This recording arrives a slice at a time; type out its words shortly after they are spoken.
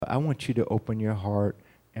I want you to open your heart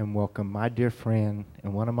and welcome my dear friend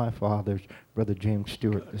and one of my fathers, Brother James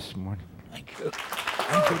Stewart, this morning. Thank you.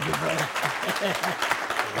 Thank you, good brother.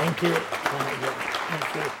 Thank you.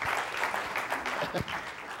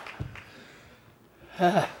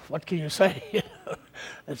 Thank you. What can you say?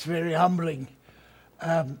 It's very humbling.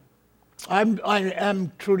 I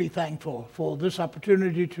am truly thankful for this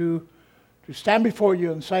opportunity to stand before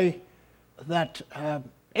you and say that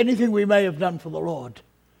anything we may have done for the Lord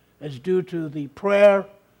is due to the prayer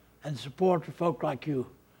and support of folk like you.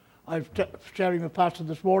 I was sharing with Pastor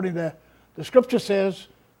this morning that the scripture says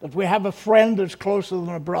that we have a friend that's closer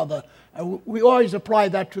than a brother. And we always apply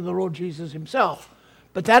that to the Lord Jesus himself.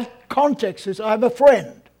 But that context is, I have a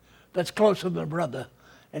friend that's closer than a brother.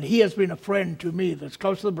 And he has been a friend to me that's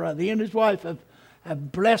closer than a brother. He and his wife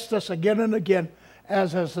have blessed us again and again,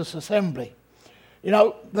 as has this assembly. You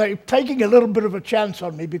know, they're taking a little bit of a chance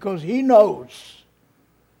on me because he knows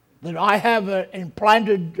that I have an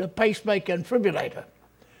implanted pacemaker and defibrillator.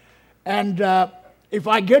 And if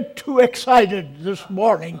I get too excited this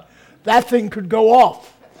morning, that thing could go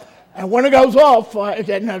off. And when it goes off, and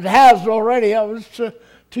it has already, I was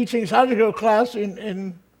teaching Sunday school class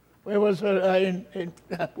in where was it?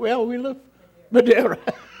 Where we live? Madeira.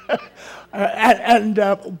 and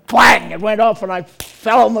bang, it went off and I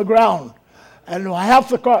fell on the ground. And half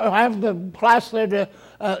the class said,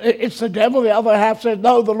 it's the devil. The other half said,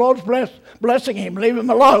 no, the Lord's blessing him. Leave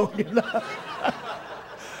him alone. You know?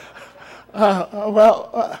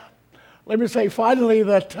 Let me say finally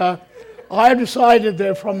that I decided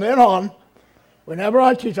that from then on, whenever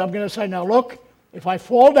I teach, I'm going to say, now look, if I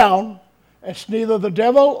fall down, it's neither the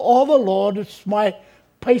devil or the Lord, it's my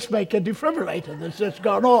pacemaker defibrillator that's just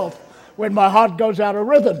gone off when my heart goes out of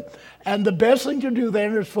rhythm. And the best thing to do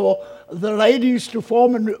then is for the ladies to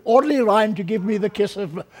form an orderly line to give me the kiss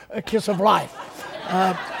of life.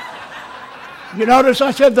 You notice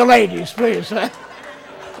I said the ladies, please.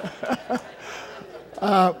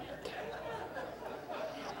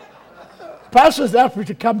 Pastor's asked me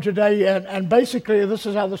to come today, and basically this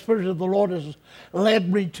is how the Spirit of the Lord has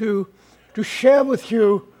led me to share with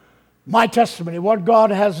you my testimony, what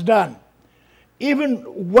God has done. Even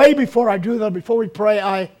way before I do that, before we pray,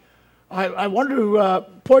 I want to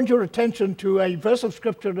point your attention to a verse of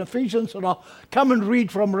Scripture in Ephesians, and I'll come and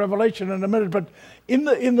read from Revelation in a minute. But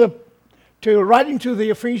writing to the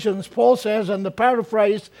Ephesians, Paul says, and the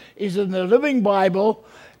paraphrase is in the Living Bible,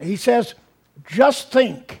 he says, just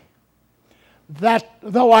think that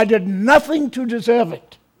though I did nothing to deserve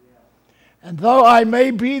it, and though I may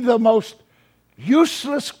be the most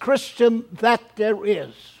useless Christian that there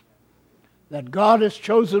is, that God has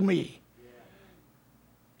chosen me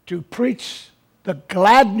to preach the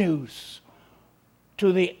glad news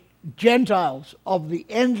to the Gentiles of the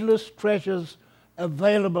endless treasures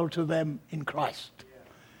available to them in Christ.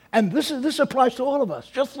 And this applies to all of us.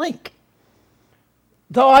 Just think.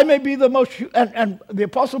 Though I may be the most, and the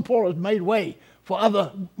Apostle Paul has made way for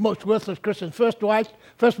other most worthless Christians. First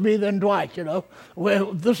me, then Dwight, you know.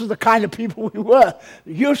 Well, this is the kind of people we were.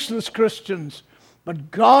 Useless Christians.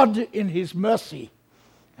 But God, in his mercy,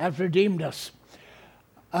 has redeemed us.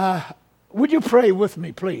 Would you pray with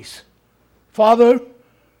me, please? Father,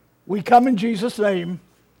 we come in Jesus' name,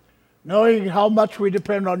 knowing how much we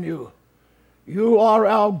depend on you. You are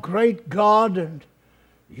our great God, and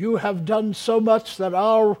you have done so much that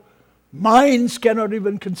our minds cannot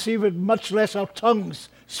even conceive it, much less our tongues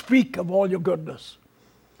speak of all your goodness.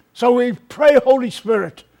 So we pray, Holy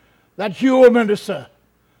Spirit, that you will minister,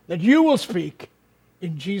 that you will speak.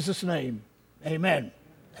 In Jesus' name, amen.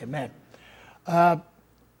 Amen.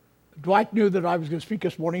 Dwight knew that I was going to speak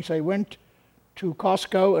this morning, so he went to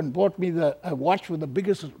Costco and bought me a watch with the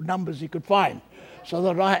biggest numbers he could find, so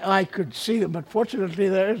that I could see them. But fortunately,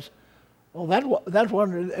 there is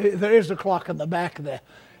a clock in the back there.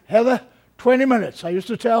 Heather, 20 minutes. I used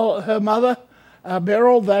to tell her mother,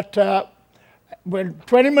 Beryl, that when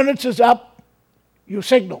 20 minutes is up, you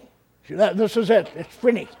signal. This is it. It's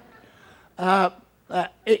finished.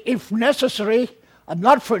 If necessary, I'm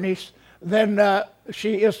not finished, then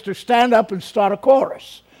she is to stand up and start a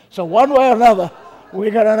chorus. So one way or another,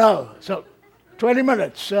 we're going to know. So 20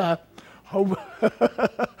 minutes. I've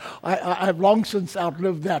long since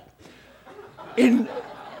outlived that. In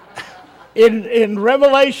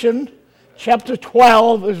Revelation chapter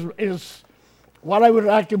 12 is what I would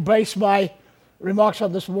like to base my remarks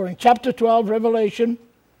on this morning. Chapter 12, Revelation.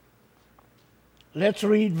 Let's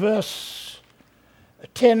read verse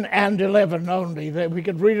 10 and 11 only. We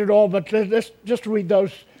could read it all, but let's just read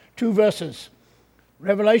those two verses.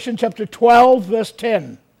 Revelation chapter 12, verse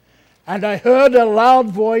 10. And I heard a loud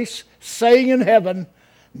voice saying in heaven,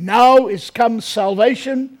 Now is come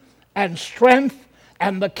salvation and strength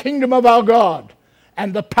and the kingdom of our God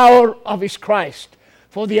and the power of his Christ.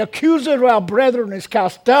 For the accuser of our brethren is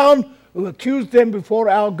cast down, who accused them before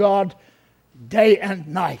our God day and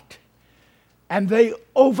night. And they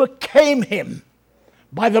overcame him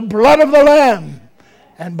by the blood of the Lamb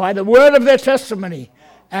and by the word of their testimony,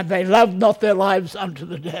 and they loved not their lives unto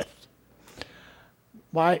the death.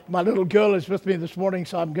 My little girl is with me this morning,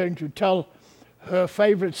 so I'm going to tell her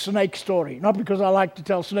favorite snake story. Not because I like to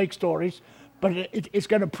tell snake stories, but it's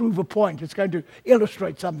going to prove a point. It's going to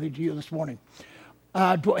illustrate something to you this morning.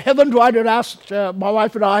 Heather and Dwight had asked my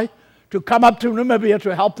wife and I to come up to Namibia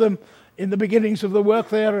to help them in the beginnings of the work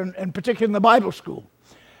there, and particularly in the Bible school.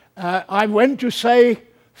 I went to say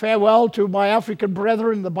farewell to my African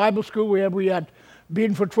brethren in the Bible school where we had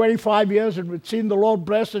been for 25 years and we'd seen the Lord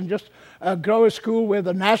bless and just grow a school where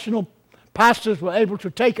the national pastors were able to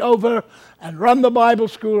take over and run the Bible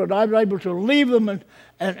school, and I was able to leave them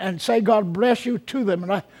and say God bless you to them.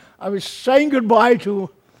 And I was saying goodbye to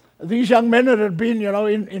these young men that had been,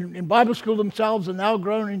 in Bible school themselves and now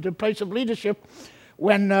grown into a place of leadership,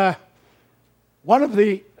 when one of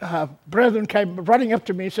the brethren came running up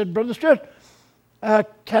to me and said, "Brother Stewart,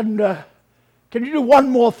 can you do one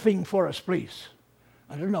more thing for us, please?"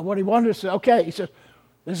 I didn't know what he wanted to say. Okay, he said,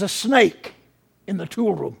 "There's a snake in the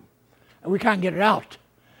tool room, and we can't get it out."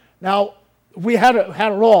 Now, we had a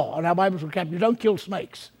law on our Bible school camp: you don't kill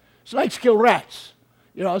snakes. Snakes kill rats.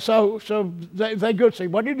 So they're good. So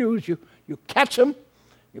what you do is you catch them,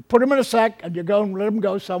 you put them in a sack, and you go and let them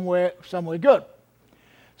go somewhere good.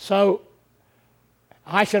 So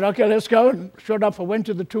I said, "Okay, let's go." And sure enough, I went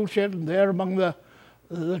to the tool shed, and there among the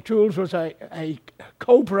tools was a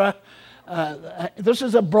cobra. This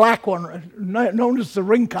is a black one, known as the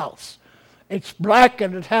ringcalce. It's black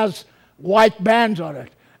and it has white bands on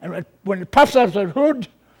it. And when it puffs out the hood,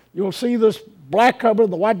 you'll see this black cobra,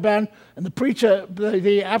 the white band, and the preacher,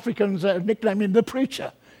 the Africans nickname him the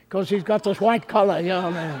preacher, because he's got this white collar.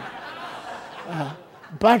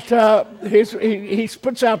 But he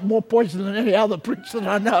spits out more poison than any other preacher that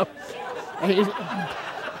I know.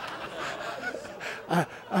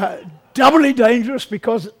 Doubly dangerous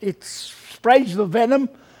because it sprays the venom,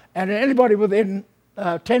 and anybody within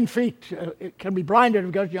 10 feet it can be blinded if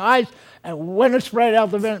it goes in your eyes, and when it's sprayed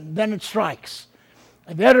out the venom, then it strikes.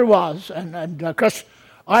 And there it was, and because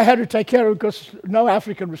I had to take care of it because no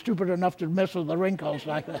African was stupid enough to mess with the wrinkles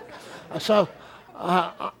like that. So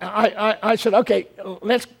I said, "Okay,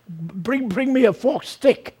 let's bring me a forked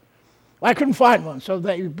stick." I couldn't find one, so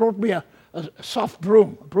they brought me a soft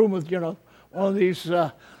broom, with one of these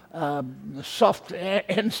soft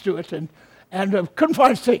ends to it, and couldn't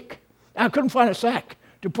find a stick. I couldn't find a sack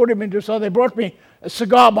to put him into, so they brought me a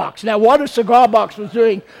cigar box. Now, what a cigar box was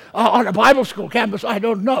doing on a Bible school campus, I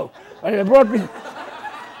don't know. But they brought me.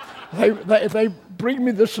 They bring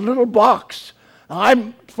me this little box.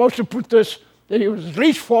 I'm supposed to put this. He was at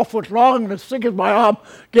least 4 foot long and as thick as my arm.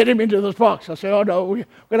 Get him into this box. I said, "Oh no, we're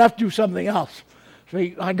going to have to do something else." So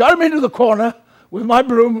I got him into the corner with my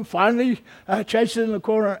broom. Finally, chased it in the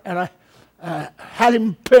corner, and I had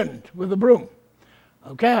him pinned with the broom.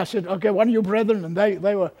 Okay, I said, "Okay, one of you brethren," and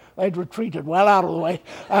they'd retreated well out of the way.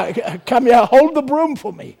 "Come here, hold the broom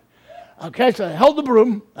for me." Okay, so I held the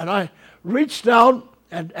broom, and I reached down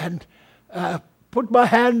and put my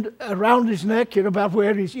hand around his neck, about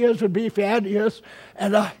where his ears would be if he had ears,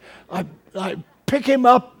 and I pick him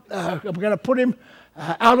up. I'm going to put him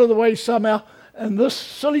out of the way somehow, and this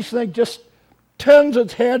silly snake just turns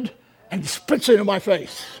its head and spits into my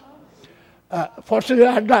face. Fortunately,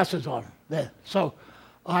 I had glasses on there, so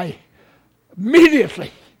I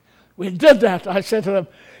immediately, we did that, I said to them,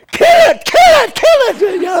 "Kill it, kill it,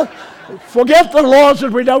 kill it!" Forget the laws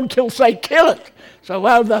that we don't kill, say kill it.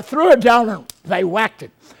 So they threw it down and they whacked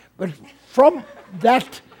it. But from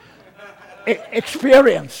that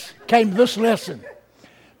experience came this lesson.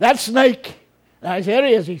 That snake, there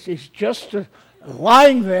he is, he's just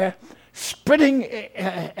lying there, spitting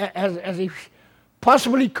as he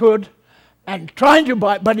possibly could, and trying to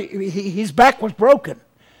bite, but his back was broken.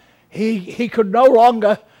 He could no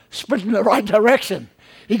longer spit in the right direction.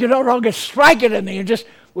 He could no longer strike it, and he just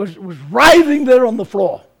was writhing there on the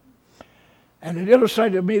floor. And it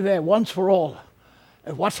illustrated to me there, once for all,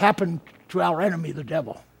 what's happened to our enemy, the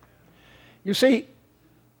devil. You see,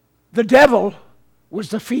 the devil was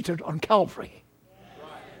defeated on Calvary.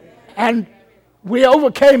 And we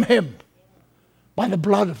overcame him by the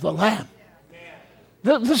blood of the Lamb.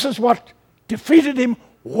 This is what defeated him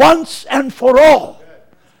once and for all.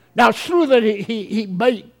 Now, it's true that he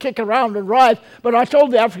may kick around and writhe, but I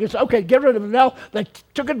told the Africans, okay, get rid of it now. They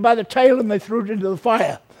took it by the tail and they threw it into the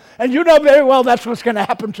fire. And you know very well that's what's going to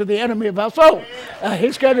happen to the enemy of our soul.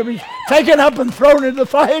 He's going to be taken up and thrown into the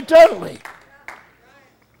fire eternally.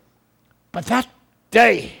 But that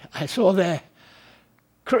day I saw there,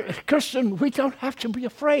 Christian, we don't have to be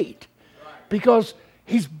afraid because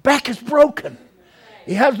his back is broken.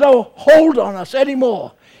 He has no hold on us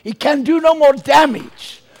anymore. He can do no more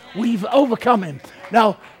damage. We've overcome him.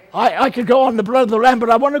 Now, I could go on the blood of the Lamb, but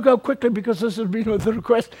I want to go quickly because this has been the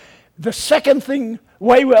request. The second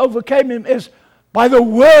way we overcame him is by the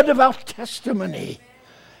word of our testimony.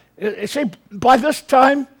 You see, by this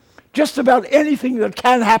time, just about anything that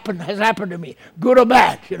can happen has happened to me, good or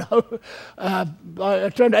bad, you know. I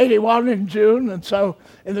turned 81 in June, and so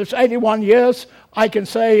in those 81 years, I can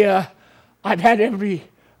say I've had every,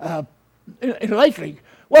 lately.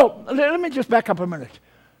 Well, let me just back up a minute.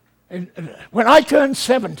 When I turned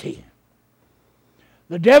 70,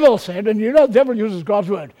 the devil said, and you know the devil uses God's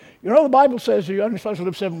word. You know the Bible says you're only supposed to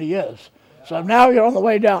live 70 years. So now you're on the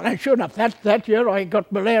way down. And sure enough, that year I got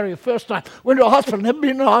malaria first time. Went to a hospital, never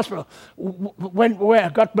been in a hospital. Went where?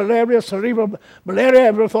 Got malaria, cerebral malaria.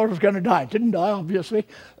 Everyone thought I was going to die. Didn't die, obviously.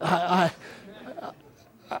 I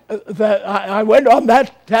went on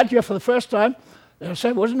that year for the first time. They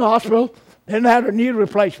said I was in the hospital. Then I had a knee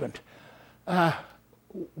replacement. And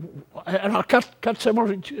I'll cut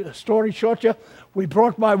some story short here. We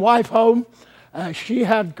brought my wife home. She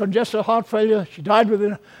had congestive heart failure. She died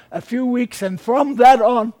within a few weeks. And from that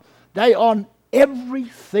day on,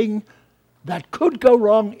 everything that could go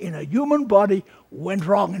wrong in a human body went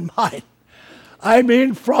wrong in mine. I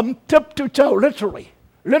mean, from tip to toe, literally.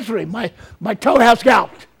 Literally, my toe has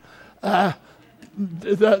gout.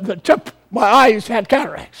 The tip, my eyes had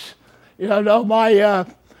cataracts. You know,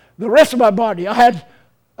 the rest of my body, I had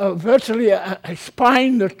virtually a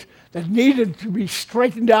spine that needed to be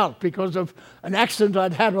straightened out because of an accident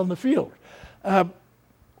I'd had on the field.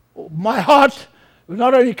 My heart was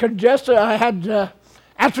not only congested, I had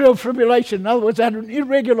atrial fibrillation. In other words, I had an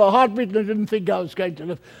irregular heartbeat and I didn't think I was going to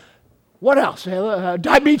live. What else?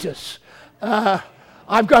 Diabetes.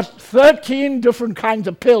 I've got 13 different kinds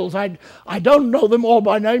of pills. I don't know them all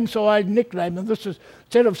by name, so I nickname them. This is,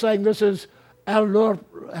 instead of saying this is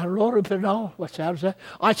allorophenol, what's that?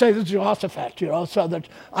 I say this is Ossifat, you know, so that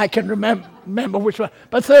I can remember which one.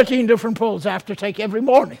 But 13 different pills I have to take every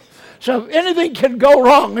morning. So anything can go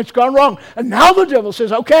wrong. It's gone wrong. And now the devil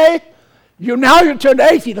says, okay, you turned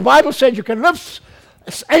 80. The Bible says you can live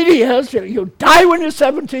 80 years. You die when you're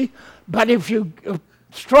 70. But if you're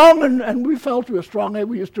strong, and we felt we were strong.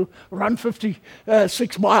 We used to run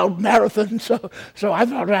 56-mile marathons. So I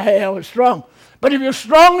thought, hey, I was strong. But if you're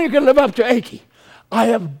strong, you can live up to 80. I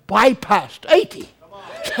have bypassed 80.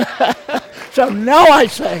 So now I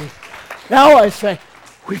say,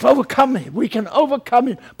 we've overcome him. We can overcome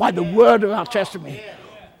him by the word of our testimony.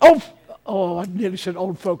 Oh, I nearly said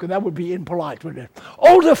old folk, and that would be impolite, wouldn't it?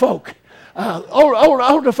 Older folk.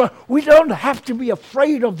 Older folk. We don't have to be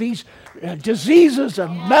afraid of these diseases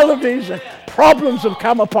and maladies and problems that have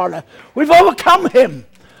come upon us. We've overcome him.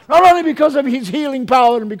 Not only because of his healing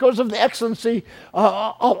power and because of the excellency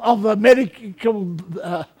of the medical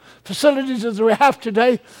facilities that we have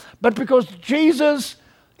today, but because Jesus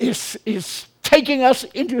is taking us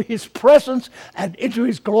into his presence and into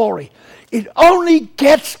his glory. It only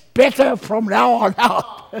gets better from now on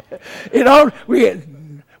out.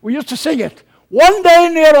 We used to sing it. One day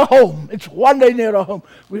nearer home. It's one day nearer home.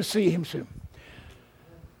 We'll see him soon.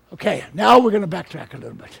 Okay, now we're going to backtrack a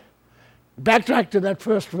little bit. Backtrack to that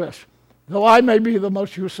first verse. Though I may be the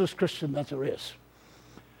most useless Christian that there is.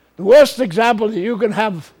 The worst example that you can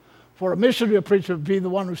have for a missionary or preacher would be the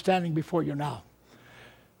one who's standing before you now.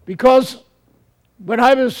 Because by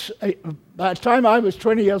the time I was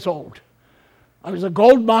 20 years old, I was a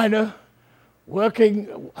gold miner working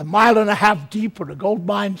 1.5 miles deep in the gold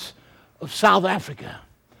mines of South Africa.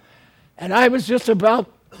 And I was just about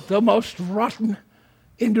the most rotten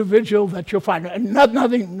individual that you'll find. And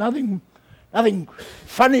nothing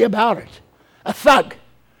funny about it. A thug.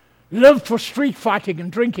 Lived for street fighting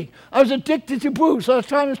and drinking. I was addicted to booze. So by the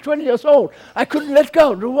time I was 20 years old, I couldn't let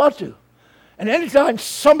go. Didn't want to. And anytime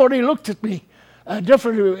somebody looked at me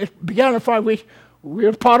differently, it began a fight. We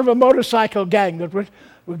were part of a motorcycle gang that would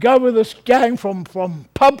go with this gang from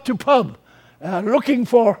pub to pub, looking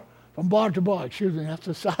for, from bar to bar, excuse me, that's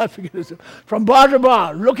a South Africanism, from bar to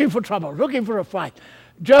bar, looking for trouble, looking for a fight.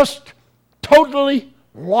 Just totally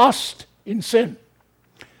lost in sin.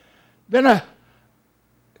 Then a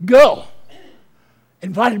girl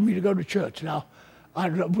invited me to go to church. Now, I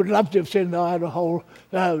would love to have said, no, I had a whole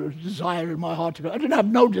desire in my heart to go. I didn't have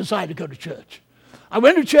no desire to go to church. I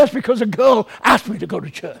went to church because a girl asked me to go to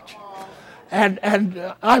church. And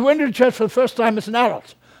I went to church for the first time as an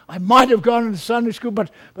adult. I might have gone to Sunday school, but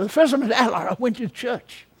for the first time as an adult, I went to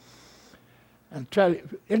church. And tell you,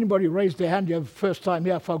 anybody raised their hand, you have the first time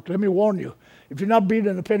here, folks, let me warn you. If you've not been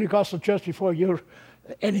in a Pentecostal church before,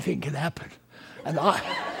 anything can happen. And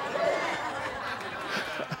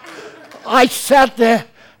I sat there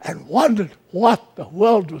and wondered what the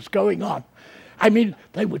world was going on. I mean,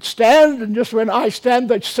 they would stand, and just when I stand,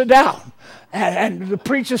 they'd sit down. And the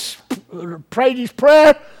preacher prayed his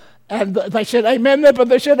prayer, and they said amen there, but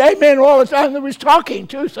they said amen all the time they was talking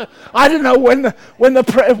too. So I didn't know when to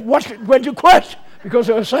quit, because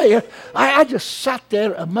they were saying, I just sat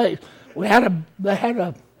there amazed. They had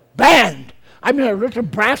a band. I mean, a little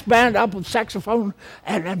brass band up with saxophone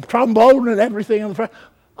and trombone and everything in the front.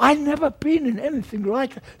 I'd never been in anything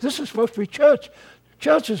like that. This is supposed to be church.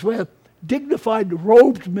 Church is where dignified,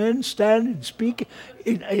 robed men stand and speak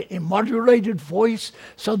in a modulated voice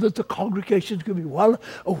so that the congregation can be well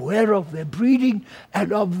aware of their breeding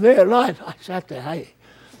and of their life. I sat there.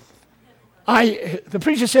 The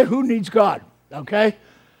preacher said, who needs God? Okay?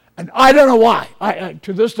 And I don't know why.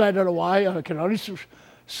 To this day, I don't know why. I can only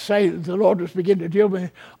say the Lord was beginning to deal with me.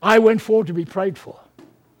 I went forward to be prayed for.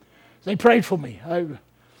 They prayed for me.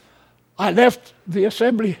 I left the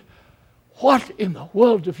assembly. What in the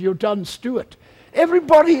world have you done, Stewart?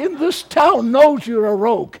 Everybody in this town knows you're a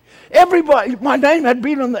rogue. Everybody, my name had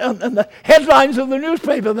been on the headlines of the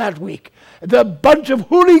newspaper that week. The bunch of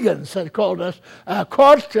hooligans had called us,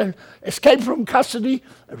 caught and escaped from custody,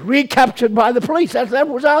 recaptured by the police. That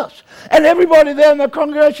was us. And everybody there in the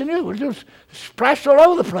congregation knew. It was just splashed all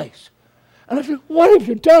over the place. And I said, what have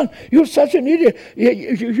you done? You're such an idiot.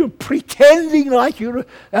 You're pretending like you're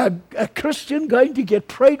a Christian going to get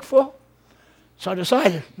prayed for. So I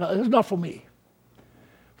decided, no, it's not for me.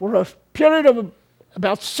 For a period of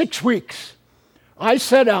about 6 weeks, I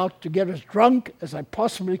set out to get as drunk as I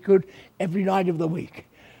possibly could every night of the week,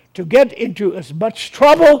 to get into as much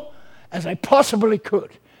trouble as I possibly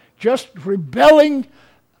could, just rebelling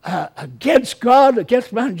against God,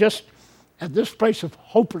 against man, just at this place of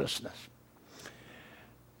hopelessness.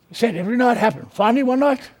 I said every night happened. Finally, one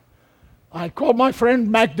night, I called my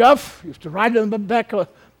friend Mac Duff, used to ride in the back of a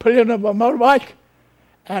pillion of a motorbike,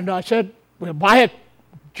 and I said, we'll buy a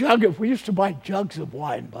jug of, we used to buy jugs of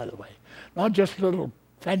wine, by the way, not just little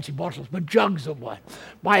fancy bottles, but jugs of wine.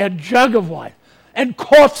 Buy a jug of wine and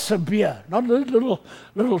quarts of beer, not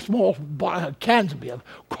little small cans of beer,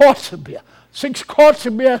 quarts of beer. 6 quarts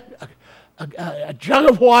of beer, a jug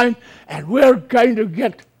of wine, and we're going to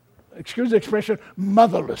get, excuse the expression,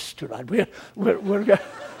 motherless tonight. We're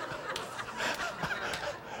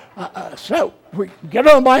so we get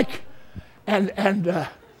on the bike, and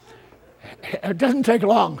it doesn't take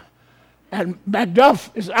long, and Macduff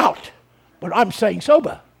is out, but I'm staying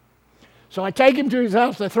sober. So I take him to his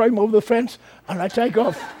house, I throw him over the fence, and I take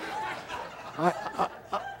off.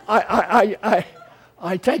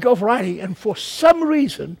 I take off riding, and for some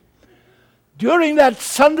reason, during that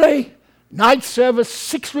Sunday night service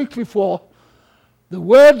 6 weeks before, the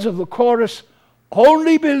words of the chorus,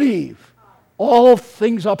 "Only believe, all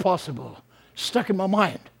things are possible," stuck in my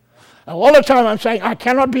mind. And all the time I'm saying, I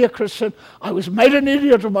cannot be a Christian. I was made an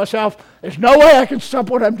idiot of myself. There's no way I can stop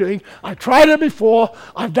what I'm doing. I tried it before.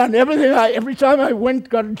 I've done everything. Every time I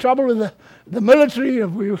got in trouble with the military,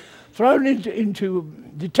 we were thrown into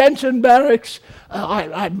detention barracks.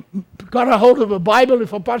 I got a hold of a Bible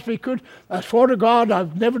if I possibly could. I swore to God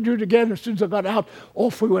I'd never do it again. As soon as I got out,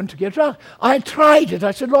 off we went to get drunk. I tried it. I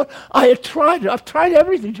said, Lord, I had tried it. I've tried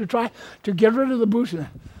everything to try to get rid of the booze.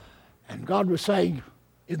 And God was saying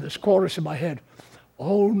in this chorus in my head,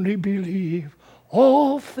 only believe,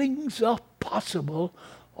 all things are possible,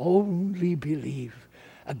 only believe.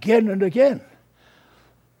 Again and again.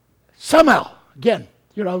 Somehow, again,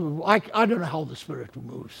 I don't know how the Spirit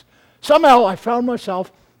moves. Somehow I found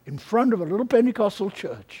myself in front of a little Pentecostal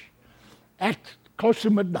church at close to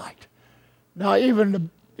midnight. Now, even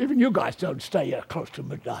you guys don't stay here close to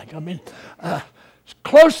midnight. I mean,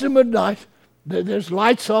 close to midnight, there's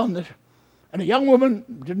lights on, and a young woman,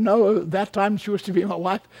 didn't know at that time she was to be my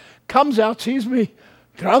wife, comes out, sees me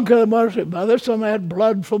drunk at the motor. By this time I had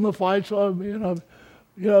blood from the fight, so I'm,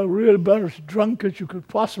 really about as drunk as you could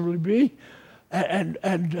possibly be.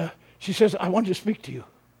 And she says, I want to speak to you.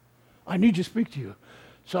 I need to speak to you.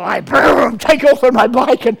 So I take off on my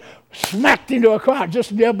bike and smacked into a car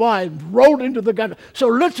just nearby and rolled into the gutter. So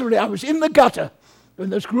literally I was in the gutter when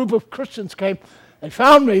this group of Christians came. They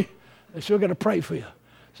found me. They said, we're going to pray for you.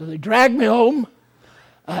 So they dragged me home.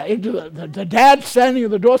 into the dad standing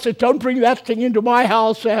at the door said, "Don't bring that thing into my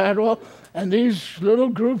house." And these little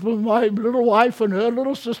group of my little wife and her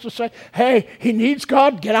little sister say, "Hey, he needs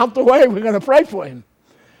God. Get out the way. We're going to pray for him."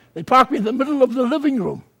 They parked me in the middle of the living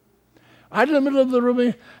room. Right in the middle of the room,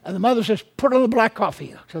 and the mother says, "Put on the black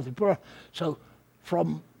coffee." So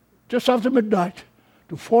from just after midnight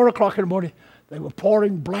to 4 o'clock in the morning, they were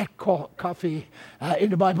pouring black coffee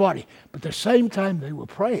into my body. But at the same time, they were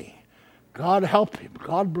praying, "God help him.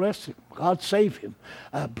 God bless him. God save him.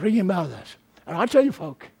 Bring him out of this." And I tell you,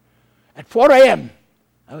 folk, at 4 a.m.,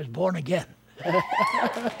 I was born again.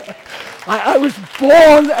 I was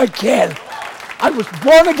born again. I was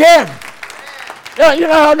born again.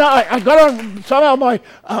 Yeah, I got on somehow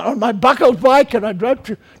on my buckled bike, and I drove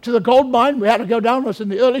to the gold mine. We had to go down. I was in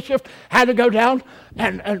the early shift. Had to go down,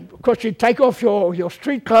 and of course you take off your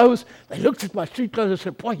street clothes. They looked at my street clothes and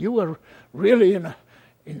said, "Boy, you were really in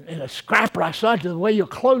a scrap last night, the way your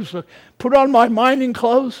clothes look." Put on my mining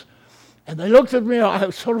clothes, and they looked at me. I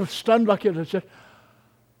was sort of stunned like it, and said,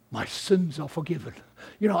 "My sins are forgiven."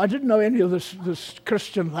 I didn't know any of this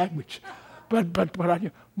Christian language. But I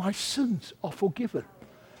knew, my sins are forgiven.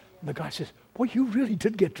 And the guy says, "Boy, you really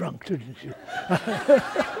did get drunk, didn't you?"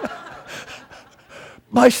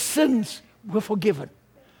 My sins were forgiven.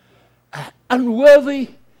 Unworthy.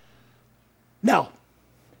 Now,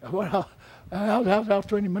 how's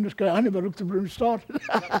 20 minutes ago? I never looked at the room started.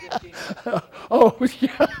 Oh,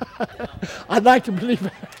 yeah. I'd like to believe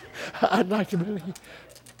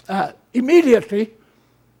it. Immediately,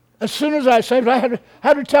 as soon as I saved, I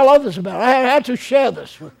had to tell others about it. I had to share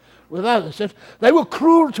this with others. They were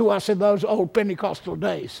cruel to us in those old Pentecostal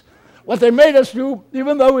days. What they made us do,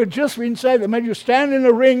 even though we'd just been saved, they made you stand in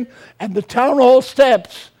a ring at the town hall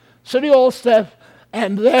steps, city hall steps,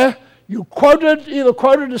 and there you either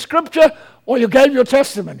quoted a scripture or you gave your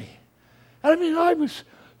testimony. And I mean, I was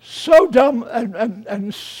so dumb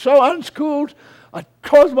and so unschooled. I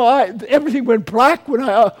closed my eyes. Everything went black when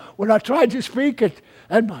I tried to speak it.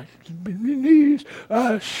 And my knees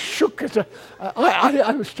shook.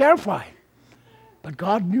 I was terrified. But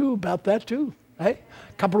God knew about that too. A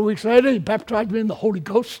couple of weeks later, he baptized me in the Holy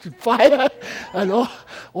Ghost and fire. And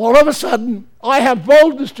all of a sudden, I have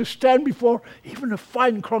boldness to stand before even a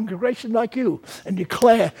fine congregation like you and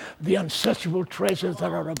declare the unsearchable treasures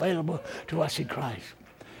that are available to us in Christ.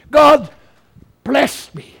 God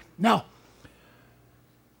blessed me. Now,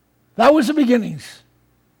 that was the beginnings.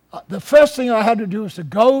 The first thing I had to do was to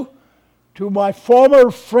go to my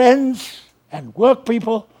former friends and work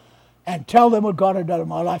people and tell them what God had done in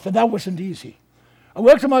my life, and that wasn't easy. I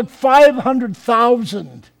worked among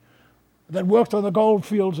 500,000 that worked on the gold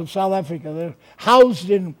fields of South Africa. They're housed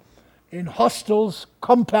in hostels,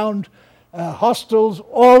 compound hostels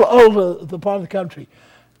all over the part of the country.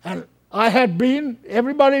 And I had been,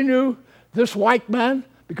 everybody knew this white man,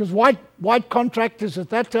 because white contractors at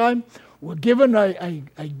that time were given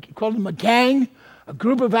called them a gang, a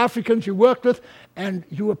group of Africans you worked with, and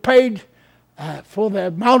you were paid for the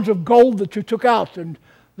amount of gold that you took out. And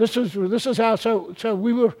this is how. So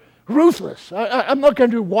we were ruthless. I'm not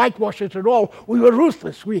going to whitewash it at all. We were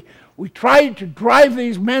ruthless. We tried to drive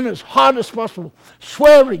these men as hard as possible,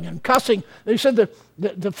 swearing and cussing. They said that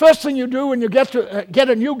the first thing you do when you get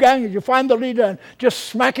a new gang is you find the leader and just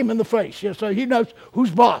smack him in the face, so he knows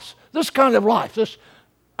who's boss. This kind of life, this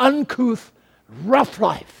uncouth, rough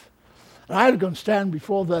life. And I had to go and stand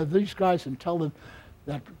before these guys and tell them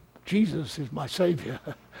that Jesus is my Savior.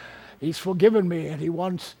 He's forgiven me, and he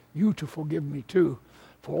wants you to forgive me too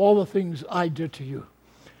for all the things I did to you.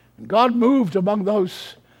 And God moved among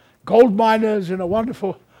those gold miners in a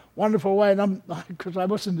wonderful, wonderful way, and because I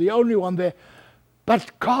wasn't the only one there.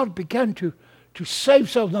 But God began to save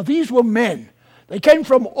souls. Now, these were men. They came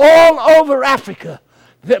from all over Africa.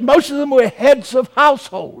 Most of them were heads of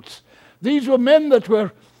households. These were men that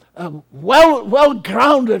were well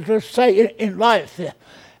grounded, let's say, in life.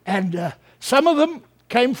 And some of them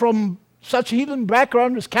came from such heathen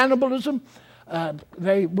background as cannibalism.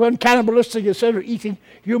 They weren't cannibalistic instead of eating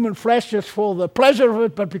human flesh just for the pleasure of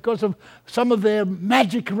it, but because of some of their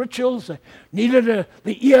magic rituals. They needed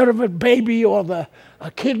the ear of a baby or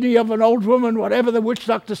a kidney of an old woman, whatever the witch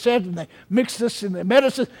doctor said, and they mixed this in their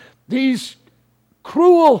medicine. These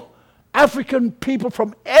cruel African people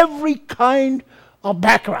from every kind of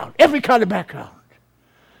background.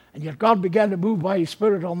 And yet God began to move by his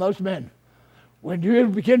Spirit on those men. When you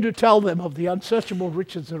begin to tell them of the unsearchable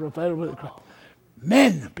riches that are available in Christ,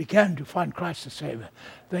 men began to find Christ the Savior.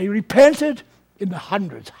 They repented in the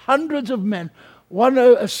hundreds of men. One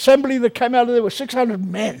assembly that came out of there was 600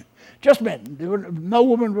 men, just men. No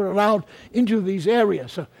women were allowed into these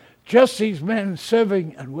areas. So Just these men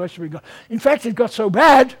serving and worshiping God. In fact, it got so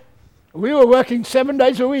bad, we were working 7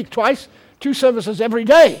 days a week, twice, 2 services every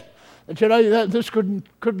day. That, this couldn't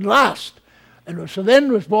last. And so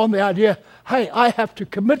then was born the idea, hey, I have to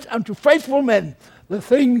commit unto faithful men the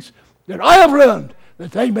things that I have learned,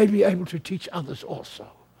 that they may be able to teach others also.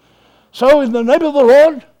 So in the name of the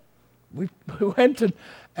Lord, we went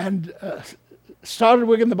and started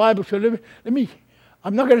working the Bible. So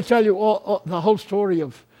I'm not going to tell you the whole story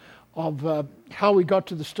of how we got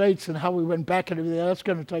to the States and how we went back and everything. That's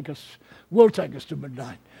going to will take us to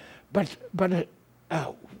midnight. But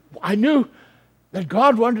I knew that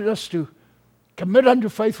God wanted us to commit unto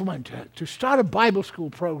faithful men, to start a Bible school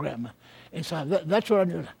program inside. That's what I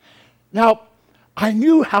knew. Now, I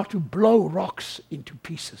knew how to blow rocks into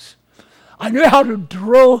pieces. I knew how to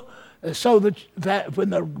drill so that when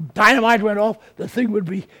the dynamite went off, the thing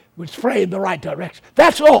would spray in the right direction.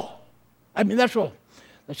 That's all. That's all.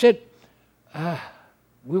 They said,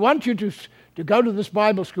 we want you to go to this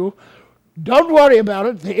Bible school. Don't worry about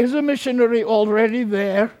it. There is a missionary already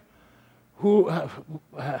there who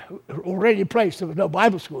already placed. There was no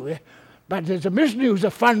Bible school there. But there's a missionary who's a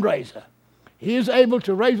fundraiser. He is able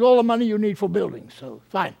to raise all the money you need for buildings. So,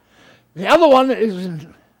 fine. The other one is,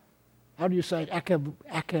 how do you say it,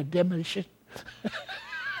 academician?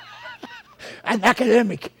 An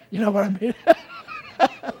academic. You know what I mean?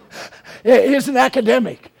 He's an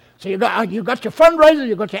academic. So you got your fundraiser,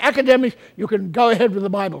 you got your academics, you can go ahead with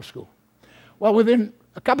the Bible school. Well, within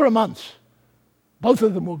a couple of months, both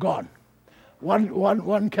of them were gone.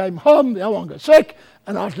 One came home, the other one got sick,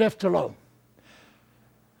 and I was left alone.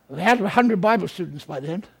 They had 100 Bible students by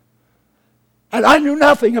then. And I knew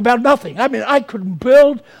nothing about nothing. I couldn't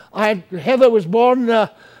build. Heather was born,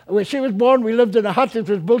 when she was born, we lived in a hut that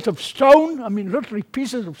was built of stone. Literally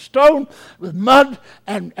pieces of stone with mud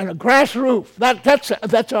and a grass roof.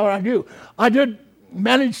 That's all I knew. I did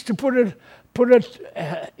manage to put it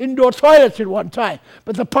indoor toilets at one time,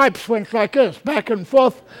 but the pipes went like this, back and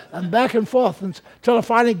forth, until I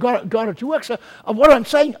finally got it to work. So what I'm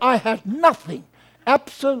saying, I had nothing.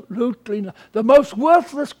 Absolutely not. The most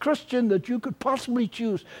worthless Christian that you could possibly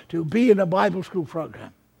choose to be in a Bible school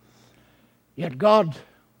program. Yet God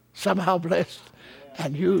somehow blessed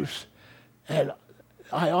and used, and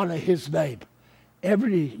I honor His name.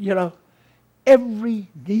 Every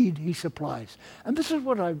need He supplies. And this is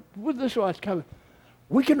what I covered.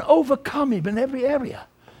 We can overcome Him in every area.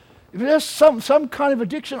 If there's some kind of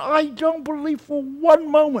addiction, I don't believe for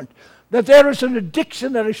one moment that there is an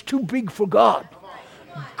addiction that is too big for God.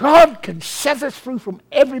 God can set us free from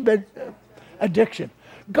every addiction.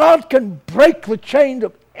 God can break the chain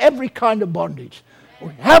of every kind of bondage.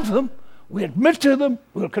 We have them, we admit to them,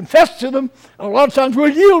 we'll confess to them, and a lot of times we'll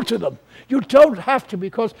yield to them. You don't have to,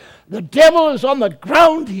 because the devil is on the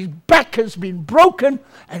ground, his back has been broken,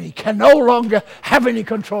 and he can no longer have any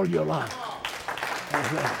control of your life.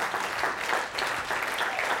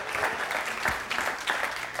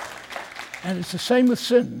 And it's the same with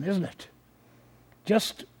sin, isn't it?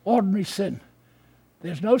 Just ordinary sin.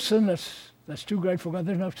 There's no sin that's too great for God.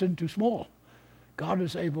 There's no sin too small. God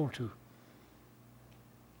is able to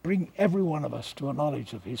bring every one of us to a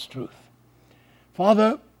knowledge of His truth.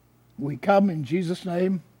 Father, we come in Jesus'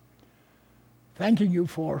 name, thanking You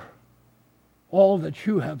for all that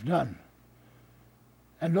You have done.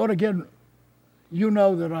 And Lord, again, You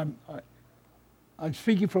know that I'm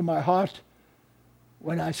speaking from my heart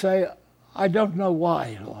when I say, I don't know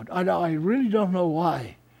why, Lord. I really don't know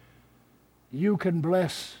why You can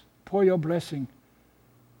pour Your blessing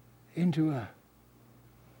into a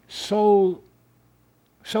soul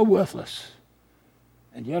so worthless.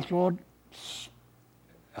 And yet, Lord,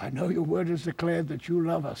 I know Your word has declared that You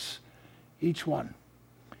love us, each one.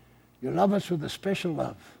 You love us with a special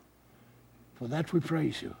love. For that we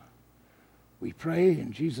praise You. We pray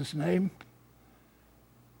in Jesus' name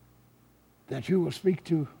that You will speak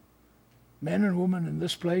to men and women in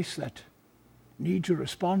this place that need to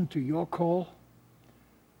respond to Your call.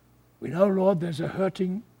 We know, Lord, there's a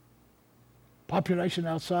hurting population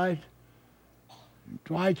outside.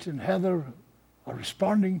 Dwight and Heather are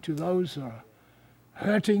responding to those who are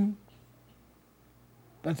hurting.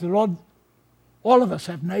 But the Lord, all of us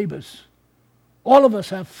have neighbors. All of us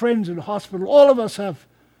have friends in the hospital. All of us have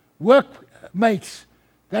workmates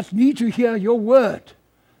that need to hear Your word,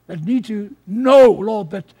 that need to know,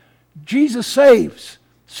 Lord, that Jesus saves,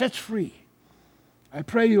 sets free. I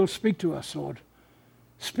pray You'll speak to us, Lord.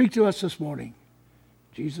 Speak to us this morning.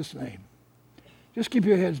 In Jesus' name. Just keep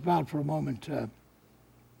your heads bowed for a moment.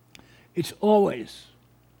 It's always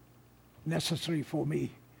necessary for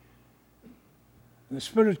me, and the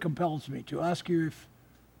Spirit compels me to ask you if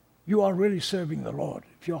you are really serving the Lord,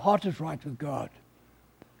 if your heart is right with God.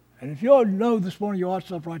 And if you know this morning your heart's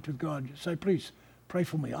not right with God, you say, please, pray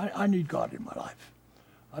for me. I need God in my life.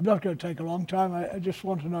 I'm not going to take a long time. I just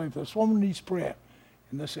want to know if there's someone who needs prayer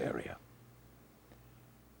in this area.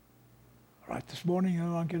 All right, this morning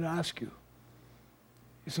I'm going to ask you,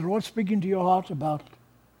 is the Lord speaking to your heart about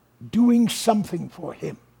doing something for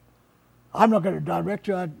him? I'm not going to direct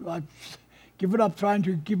you. I've given up trying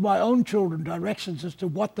to give my own children directions as to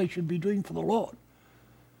what they should be doing for the Lord.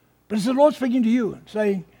 But is the Lord speaking to you and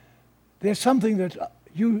saying, there's something that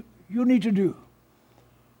you need to do?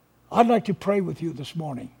 I'd like to pray with you this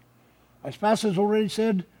morning. As Pastor's already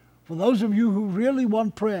said, for those of you who really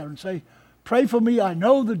want prayer and say, pray for me, I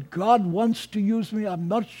know that God wants to use me, I'm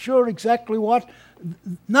not sure exactly what,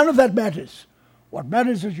 none of that matters. What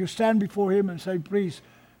matters is you stand before him and say, please,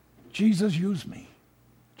 Jesus, use me.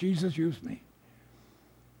 Jesus, use me.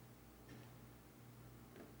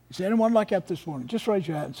 Is there anyone like that this morning? Just raise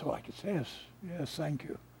your hand so I can say, yes, yes, thank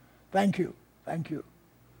you. Thank you, thank you,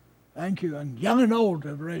 thank you. And young and old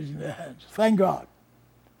are raising their hands. Thank God,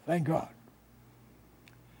 thank God.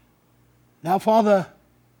 Now, Father,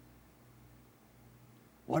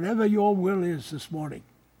 whatever your will is this morning,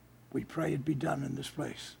 we pray it be done in this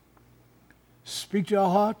place. Speak to our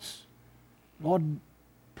hearts. Lord,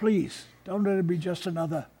 please, don't let it be just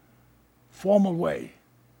another formal way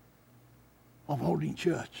of holding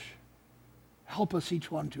church. Help us each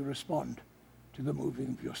one to respond to the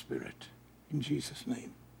moving of your Spirit. In Jesus'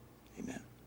 name, amen.